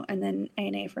Tokyo, and then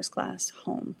ANA first class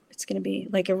home. It's going to be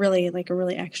like a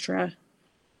really extra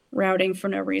routing for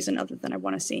no reason other than I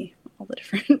want to see all the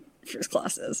different first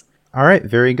classes. All right.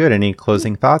 Very good. Any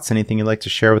closing thoughts? Anything you'd like to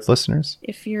share with listeners?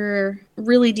 If you're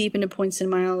really deep into points and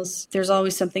miles, there's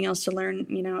always something else to learn,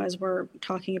 as we're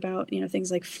talking about,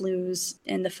 things like flus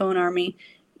and the phone army.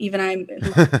 Even I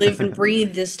who live and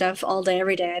breathe this stuff all day,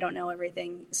 every day, I don't know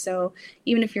everything. So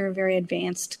even if you're a very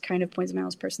advanced kind of points and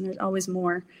miles person, there's always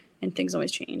more, and things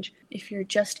always change. If you're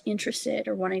just interested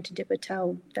or wanting to dip a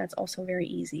toe, that's also very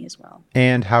easy as well.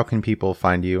 And how can people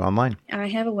find you online? I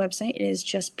have a website. It is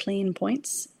just Plain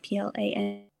Points,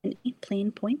 Plane,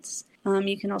 Plain Points.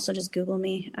 You can also just Google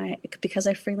me. Because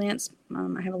I freelance,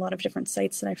 I have a lot of different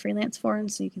sites that I freelance for,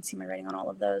 and so you can see my writing on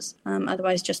all of those.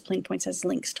 Otherwise, just Plain Points has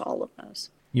links to all of those.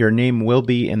 Your name will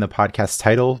be in the podcast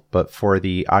title, but for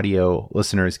the audio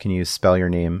listeners, can you spell your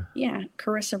name? Yeah,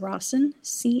 Carissa Rawson,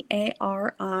 Carissa,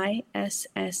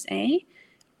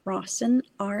 Rawson, Rawson.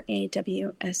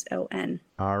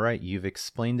 All right, you've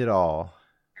explained it all.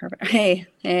 Perfect. Hey,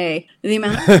 the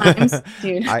amount of times,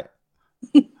 dude.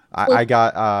 I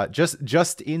got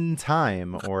just in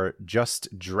time, or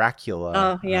just Dracula.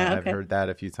 Oh, yeah, I've heard that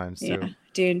a few times too. Yeah,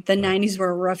 dude, the 90s were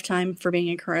a rough time for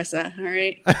being a Carissa, all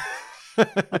right?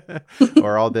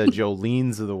 Or all the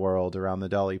Jolenes of the world around the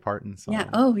Dolly Parton song. Yeah.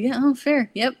 Oh,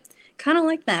 fair. Yep. Kind of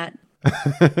like that.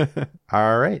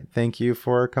 All right. Thank you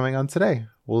for coming on today.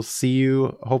 We'll see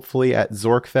you hopefully at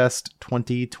Zorkfest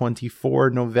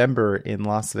 2024 November in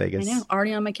Las Vegas. I know.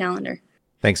 Already on my calendar.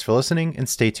 Thanks for listening, and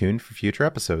stay tuned for future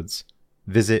episodes.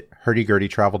 Visit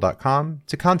hurdygurdytravel.com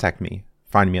to contact me,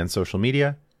 find me on social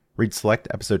media, read select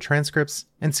episode transcripts,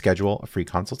 and schedule a free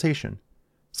consultation.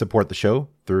 Support the show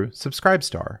through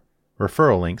Subscribestar,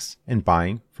 referral links, and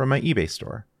buying from my eBay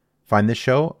store. Find this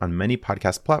show on many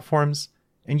podcast platforms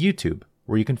and YouTube,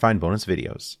 where you can find bonus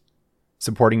videos.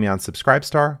 Supporting me on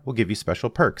Subscribestar will give you special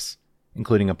perks,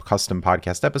 including a custom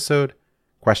podcast episode,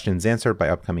 questions answered by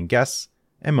upcoming guests,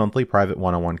 and monthly private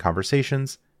one-on-one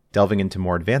conversations delving into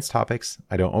more advanced topics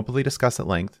I don't openly discuss at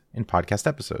length in podcast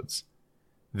episodes.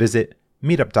 Visit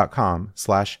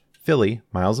meetup.com/Philly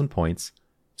Miles and Points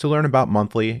to learn about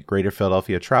monthly Greater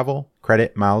Philadelphia travel,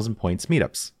 credit, miles, and points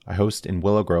meetups I host in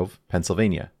Willow Grove,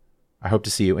 Pennsylvania. I hope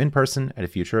to see you in person at a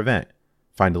future event.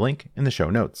 Find a link in the show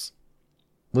notes.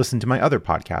 Listen to my other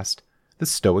podcast, the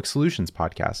Stoic Solutions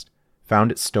Podcast,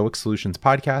 found at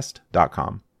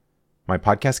stoicsolutionspodcast.com. My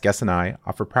podcast guests and I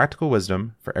offer practical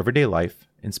wisdom for everyday life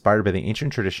inspired by the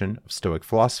ancient tradition of Stoic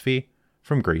philosophy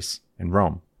from Greece and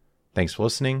Rome. Thanks for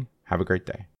listening. Have a great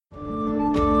day.